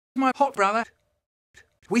my hot brother.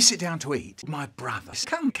 We sit down to eat. My brother's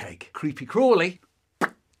cum cake, creepy crawly.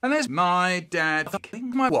 And there's my dad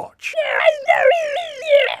fucking my watch.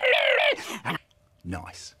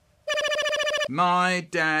 Nice. My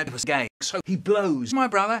dad was gay, so he blows my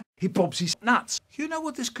brother. He bobs his nuts. You know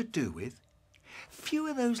what this could do with? Few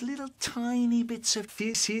of those little tiny bits of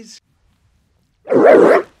fisses.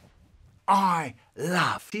 I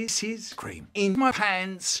love fisses. Cream in my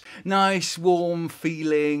pants. Nice warm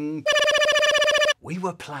feeling. We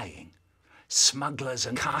were playing smugglers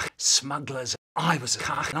and cuck, smugglers. I was a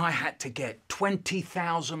cuck and I had to get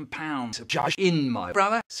 £20,000 of judge in my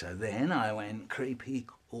brother. So then I went creepy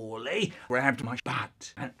crawly, grabbed my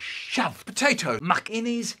butt and shoved potato muck in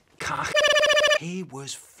his cuck. He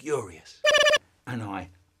was furious. And I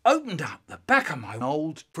opened up the back of my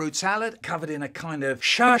old fruit salad, covered in a kind of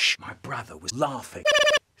shush. My brother was laughing.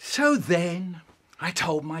 So then I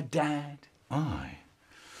told my dad I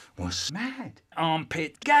was mad.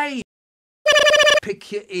 Armpit gay.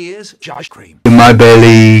 Pick your ears, judge cream. In my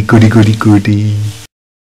belly, goody goody goody.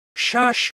 Shush.